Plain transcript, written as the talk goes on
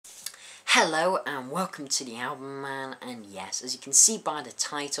Hello and welcome to the Album Man, and yes, as you can see by the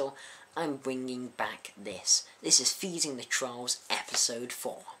title, I'm bringing back this. This is Feeding the Trolls episode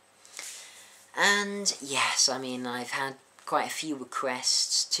 4. And yes, I've had quite a few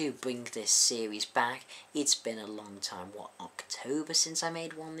requests to bring this series back. It's been a long time, October since I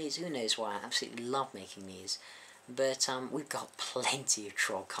made one of these? Who knows why, I absolutely love making these. But we've got plenty of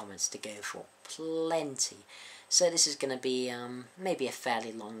troll comments to go for, plenty. So this is going to be maybe a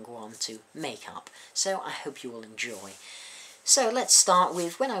fairly long one to make up, so I hope you will enjoy. So let's start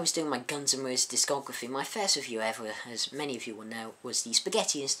with when I was doing my Guns N' Roses discography. My first review ever, as many of you will know, was the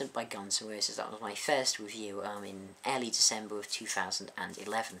Spaghetti Incident by Guns N' Roses. That was my first review in early December of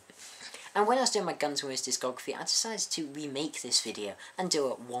 2011. And when I was doing my Guns N' Roses discography, I decided to remake this video and do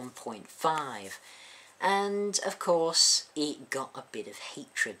it 1.5. And of course, it got a bit of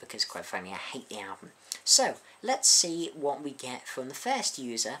hatred because, quite frankly, I hate the album. So, let's see what we get from the first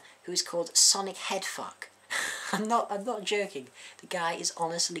user, who is called Sonic Headfuck. I'm not joking. The guy is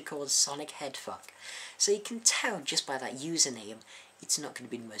honestly called Sonic Headfuck. So you can tell just by that username, it's not going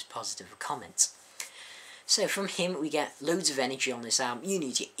to be the most positive of comments. So from him, we get loads of energy on this album. You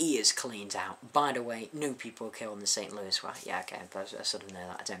need your ears cleaned out. By the way, no people were killed in St. Louis, right? Yeah, okay, I sort of know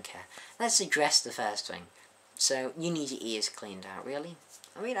that. I don't care. Let's address the first thing. So, you need your ears cleaned out, really?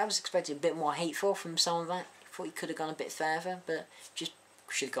 I was expecting a bit more hateful from some of that. Thought he could have gone a bit further, but just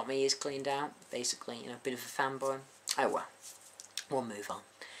should have got my ears cleaned out. Basically, a bit of a fanboy. Oh well. We'll move on.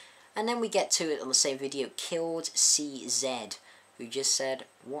 And then we get to it on the same video, Killed CZ, who just said,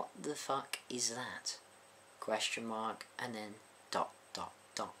 "What the fuck is that?" Question mark, and then ...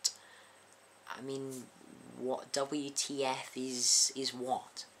 What WTF is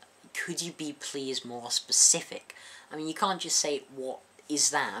what? Could you be please more specific? You can't just say, what is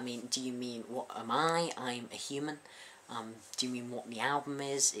that? Do you mean, what am I? I'm a human. Do you mean what the album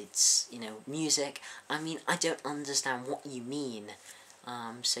is? It's, music. I don't understand what you mean.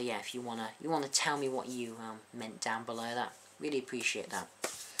 So yeah, if you wanna tell me what you meant down below that, really appreciate that.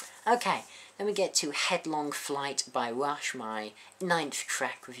 Okay, then we get to Headlong Flight by Rush, my 9th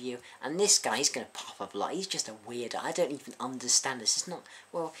track review, and this guy, he's going to pop up a lot. He's just a weirdo. I don't even understand this. It's not,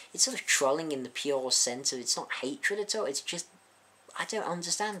 well, it's sort of trolling in the pure sense of, it's not hatred at all, it's just, I don't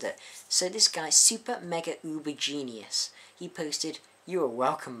understand it. So this guy, Super Mega Uber Genius, he posted, "You are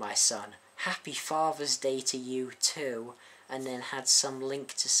welcome, my son. Happy Father's Day to you too," and then had some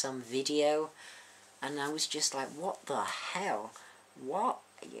link to some video, and I was just like, what the hell? What?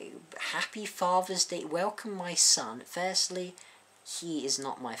 Happy Father's Day, welcome my son. Firstly, he is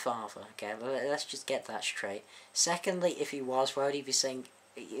not my father, okay, let's just get that straight. Secondly, if he was, why would he be saying,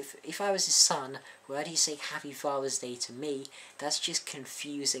 if I was his son, why would he say Happy Father's Day to me? That's just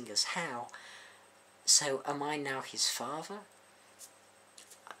confusing as hell. So, am I now his father?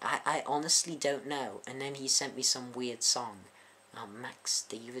 I honestly don't know. And then he sent me some weird song, Max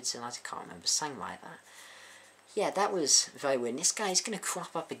Davidson, I can't remember, sang like that. Yeah, that was very weird. This guy's going to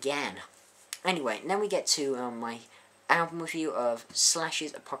crop up again. Anyway, and then we get to my album review of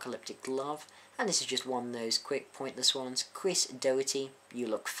Slash's Apocalyptic Love. And this is just one of those quick, pointless ones. Chris Doherty, you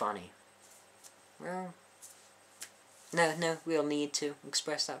look funny. Well, no real need to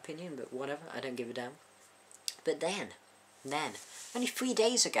express that opinion, but whatever, I don't give a damn. But then, only 3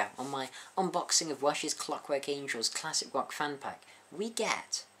 days ago, on my unboxing of Rush's Clockwork Angels Classic Rock Fan Pack, we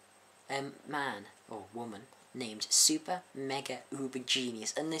get a man, or woman, named Super Mega Uber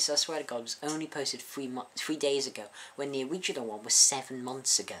Genius, and this, I swear to God, was only posted 3 days ago, when the original one was 7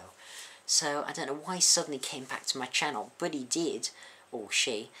 months ago. So, I don't know why he suddenly came back to my channel, but he did, or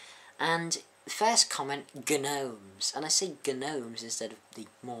she, and the first comment, gnomes, and I say gnomes instead of the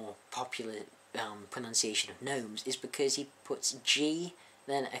more popular pronunciation of gnomes, is because he puts G,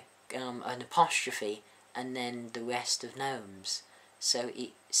 then an apostrophe, and then the rest of gnomes. So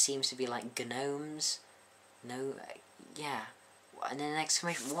it seems to be like gnomes. No, yeah. And then an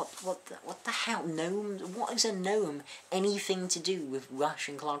exclamation, what the hell? Gnome? What is a gnome anything to do with Rush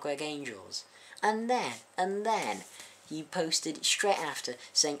and Clockwork Angels? And then, he posted straight after,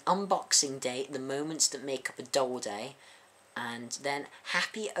 saying, "Unboxing Day, the moments that make up a dull day." And then,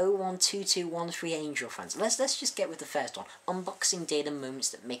 "Happy 012213 Angel fans." Let's just get with the first one. "Unboxing Day, the moments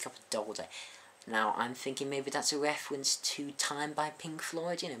that make up a dull day." Now, I'm thinking maybe that's a reference to Time by Pink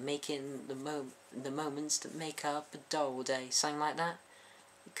Floyd, making the moments that make up a dull day, something like that.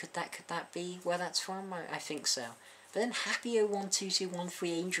 Could that be where that's from? I think so. But then Happy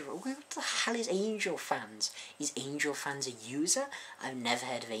 012213 Angel, what the hell is Angel Fans? Is Angel Fans a user? I've never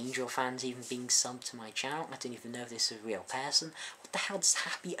heard of Angel Fans even being subbed to my channel. I don't even know if this is a real person. What the hell does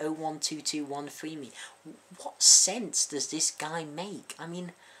Happy 012213 mean? What sense does this guy make?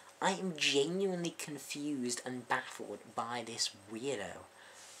 I am genuinely confused and baffled by this weirdo.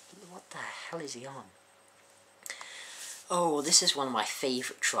 What the hell is he on? Oh, this is one of my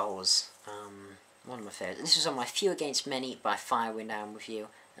favourite trolls. One of my favourites. This was on my Few Against Many by Firewind Down review,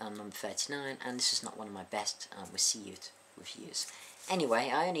 number 39, and this is not one of my best received reviews.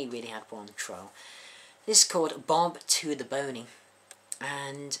 Anyway, I only really had one troll. This is called Bob to the Boney,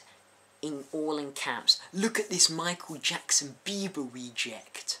 and all in caps, "Look at this Michael Jackson Bieber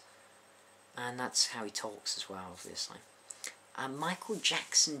reject." And that's how he talks as well, obviously. Michael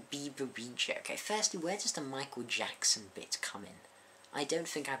Jackson Bieber reject. Okay, firstly, where does the Michael Jackson bit come in? I don't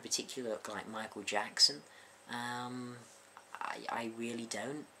think I particularly look like Michael Jackson. I really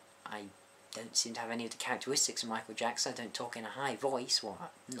don't. I don't seem to have any of the characteristics of Michael Jackson. I don't talk in a high voice,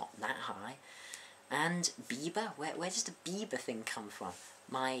 well, not that high. And Bieber? Where does the Bieber thing come from?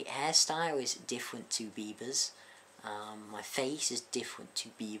 My hairstyle is different to Bieber's. My face is different to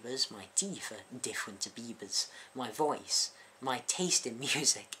Bieber's. My teeth are different to Bieber's. My voice, my taste in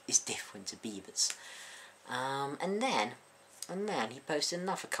music is different to Bieber's. And then he posted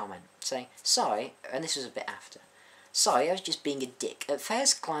another comment saying, "Sorry," and this was a bit after. "Sorry, I was just being a dick. At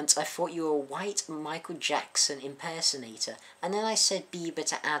first glance, I thought you were a white Michael Jackson impersonator, and then I said Bieber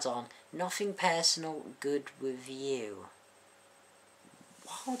to add on, nothing personal, good review."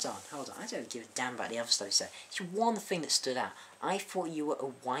 Hold on. I don't give a damn about the other stuff he said. It's one thing that stood out. I thought you were a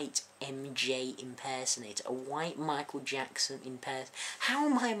white MJ impersonator, a white Michael Jackson impersonator. How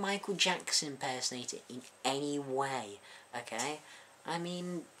am I a Michael Jackson impersonator in any way? Okay? I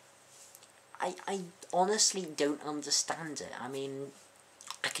mean, I honestly don't understand it. I mean,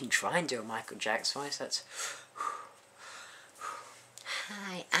 I can try and do a Michael Jackson voice. That's,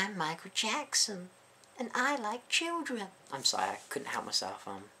 "Hi, I'm Michael Jackson, and I like children." I'm sorry, I couldn't help myself.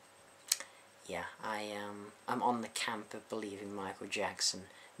 Yeah, I'm on the camp of believing Michael Jackson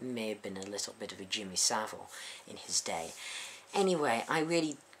may have been a little bit of a Jimmy Savile in his day. Anyway, I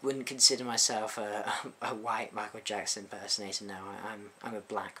really wouldn't consider myself a white Michael Jackson impersonator. No, I'm a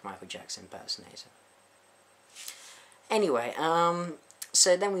black Michael Jackson impersonator. Anyway,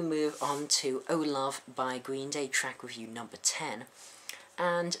 so then we move on to "Oh Love" by Green Day, track review number 10.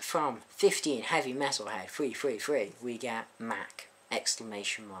 And from 15 Heavy Metalhead 333, we get Mac!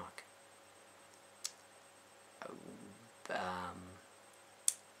 Exclamation mark.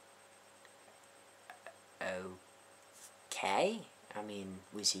 Okay. I mean,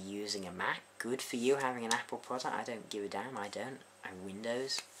 was he using a Mac? Good for you having an Apple product. I don't give a damn. I don't. I'm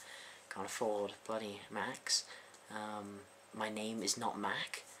Windows. Can't afford bloody Macs. My name is not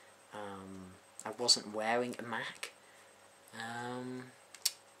Mac. I wasn't wearing a Mac.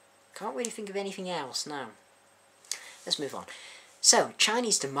 Can't really think of anything else, no. Let's move on. So,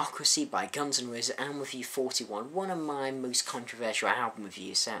 Chinese Democracy by Guns N' Roses, album review 41. One of my most controversial album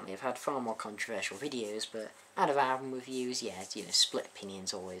reviews, certainly. I've had far more controversial videos, but out of album reviews, yeah, split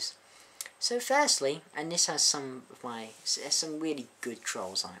opinions always. So firstly, and this has some really good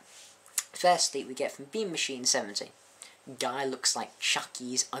trolls on it. Firstly, we get from Beam Machine 70. "Guy looks like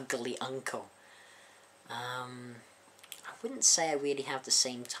Chucky's ugly uncle." I wouldn't say I really have the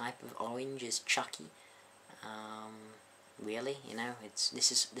same type of orange as Chucky. Really,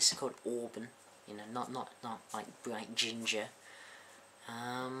 this is called Auburn, not like bright ginger.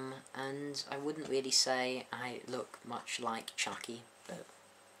 And I wouldn't really say I look much like Chucky, but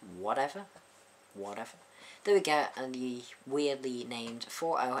whatever. There we go, and the weirdly named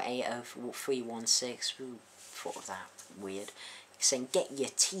 4080316. Who thought of that? Weird. Saying, "Get your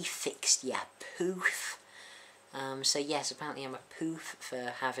teeth fixed, ya poof." So yes, apparently I'm a poof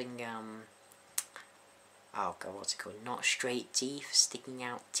for having, oh god, what's it called? Not straight teeth, sticking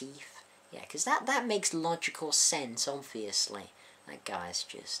out teeth. Yeah, because that makes logical sense, obviously. That guy's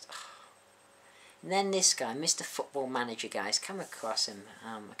just... And then this guy, Mr. Football Manager guys, come across him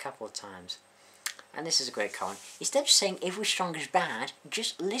a couple of times. And this is a great comment. Instead of saying every song is bad,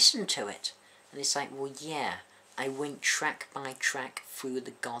 just listen to it. And it's like, well, yeah, I went track by track through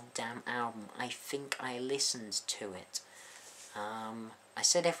the goddamn album. I think I listened to it. I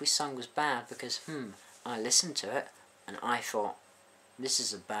said every song was bad because, I listened to it, and I thought, this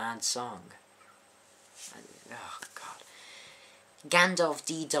is a bad song. Oh, God. Gandalf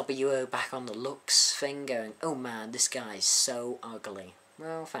DWO back on the looks thing going, "Oh man, this guy's so ugly."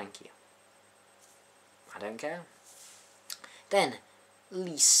 Well, thank you. I don't care. Then,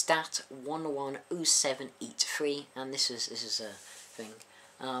 Leestat 110783, and this is a thing.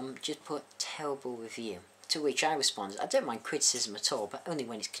 Just put terrible review. To which I responded, I don't mind criticism at all, but only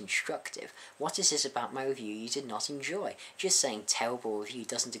when it's constructive. What is this about my review you did not enjoy? Just saying terrible review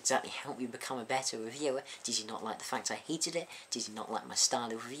doesn't exactly help you become a better reviewer. Did you not like the fact I hated it? Did you not like my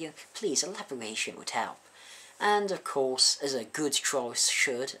style of review? Please, elaboration would help. And of course, as a good troll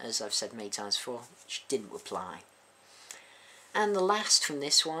should, as I've said many times before, she didn't reply. And the last from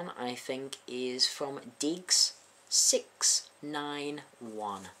this one, I think, is from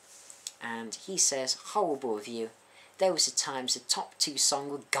Diggs691. And he says, horrible review. There was at times the top 2 song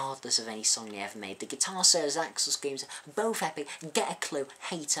regardless of any song they ever made. The guitar solos, Axl screams, both epic. Get a clue,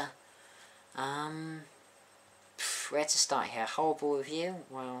 hater. Where to start here? Horrible review?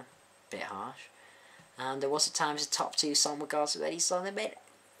 Well, a bit harsh. There was at times the top 2 song regardless of any song they made.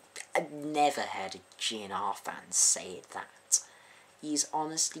 I've never heard a GNR fan say that. He's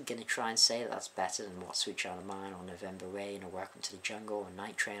honestly going to try and say that's better than What Sweet Child of Mine or November Rain or Welcome to the Jungle or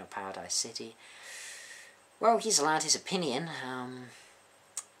Night Train or Paradise City. Well, he's allowed his opinion,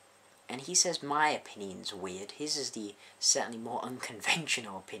 and he says my opinion's weird. His is the certainly more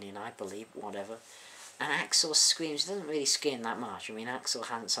unconventional opinion, I believe, whatever. And Axl screams, he doesn't really scream that much. I mean, Axl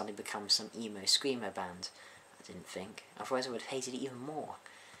hasn't suddenly become some emo screamer band, I didn't think. Otherwise I would have hated it even more.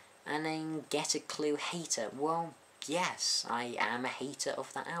 And then Get a Clue, hater. Well, yes, I am a hater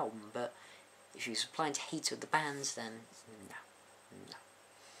of that album, but if you're applying to hater of the bands, then no.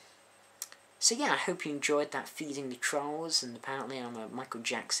 So yeah, I hope you enjoyed that Feeding the Trolls, and apparently I'm a Michael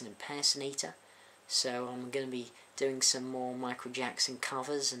Jackson impersonator, so I'm going to be doing some more Michael Jackson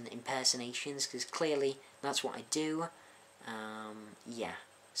covers and impersonations, because clearly that's what I do. Yeah,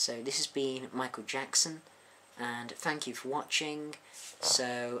 so this has been Michael Jackson, and thank you for watching,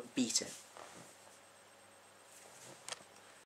 so beat it.